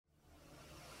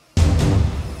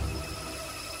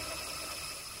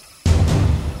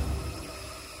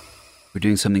We're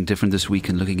doing something different this week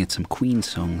and looking at some Queen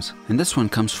songs. And this one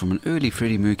comes from an early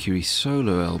Freddie Mercury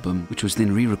solo album, which was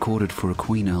then re-recorded for a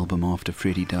Queen album after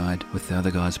Freddie died, with the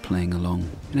other guys playing along.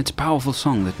 And it's a powerful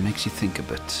song that makes you think a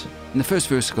bit. And the first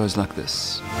verse goes like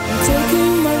this. I'm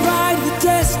taking my ride with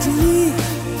destiny,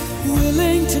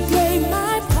 willing to play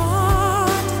my part,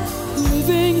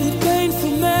 living with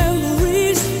painful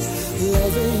memories,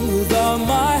 loving with all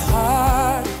my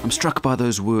heart. I'm struck by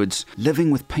those words, living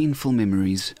with painful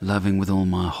memories, loving with all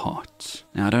my heart.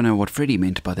 Now, I don't know what Freddie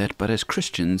meant by that, but as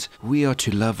Christians, we are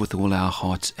to love with all our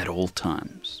hearts at all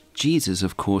times. Jesus,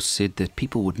 of course, said that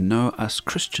people would know us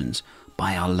Christians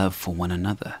by our love for one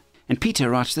another. And Peter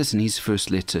writes this in his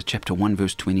first letter, chapter 1,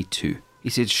 verse 22. He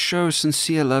said, show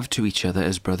sincere love to each other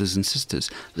as brothers and sisters.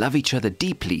 Love each other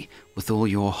deeply with all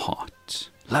your heart.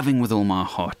 Loving with all my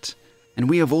heart. And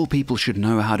we of all people should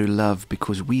know how to love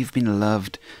because we've been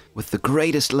loved with the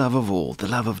greatest love of all, the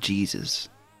love of Jesus.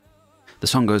 The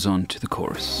song goes on to the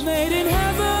chorus. Made in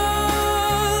heaven,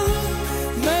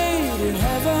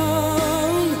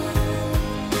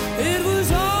 it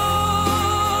was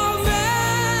all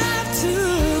meant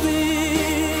to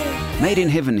be. Made in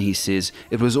heaven, he says,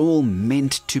 it was all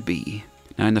meant to be.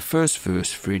 Now in the first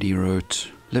verse, Freddie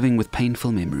wrote, living with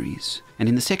painful memories. And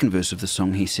in the second verse of the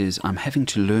song, he says, I'm having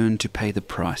to learn to pay the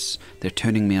price. They're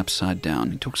turning me upside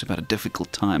down. He talks about a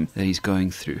difficult time that he's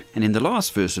going through. And in the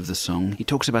last verse of the song, he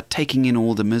talks about taking in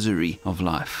all the misery of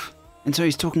life. And so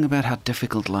he's talking about how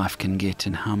difficult life can get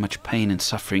and how much pain and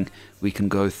suffering we can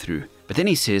go through. But then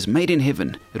he says, made in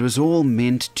heaven, it was all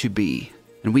meant to be.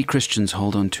 And we Christians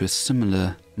hold on to a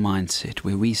similar mindset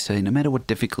where we say, no matter what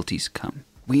difficulties come,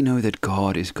 we know that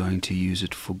God is going to use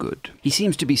it for good. He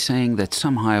seems to be saying that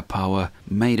some higher power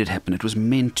made it happen. It was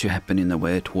meant to happen in the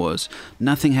way it was.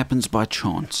 Nothing happens by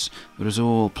chance. It was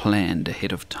all planned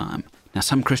ahead of time. Now,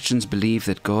 some Christians believe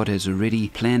that God has already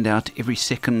planned out every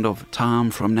second of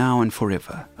time from now and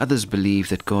forever. Others believe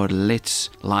that God lets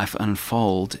life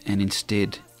unfold and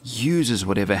instead uses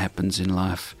whatever happens in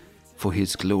life for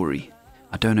His glory.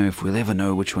 I don't know if we'll ever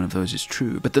know which one of those is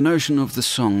true, but the notion of the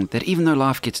song, that even though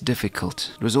life gets difficult,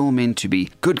 it was all meant to be,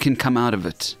 good can come out of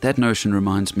it, that notion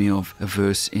reminds me of a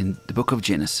verse in the book of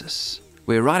Genesis,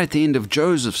 where right at the end of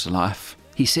Joseph's life,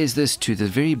 he says this to the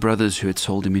very brothers who had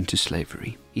sold him into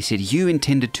slavery. He said, you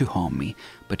intended to harm me,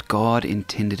 but God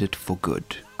intended it for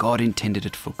good. God intended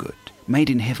it for good. Made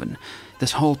in heaven,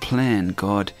 this whole plan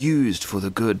God used for the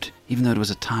good, even though it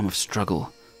was a time of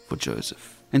struggle for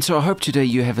Joseph. And so I hope today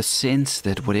you have a sense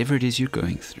that whatever it is you're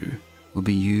going through will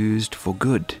be used for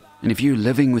good. And if you're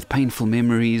living with painful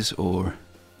memories or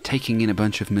taking in a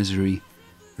bunch of misery,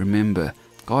 remember,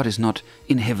 God is not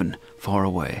in heaven far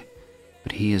away,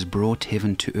 but He has brought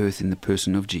heaven to earth in the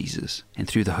person of Jesus. And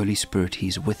through the Holy Spirit,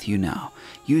 He's with you now,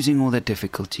 using all that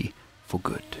difficulty for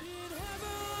good.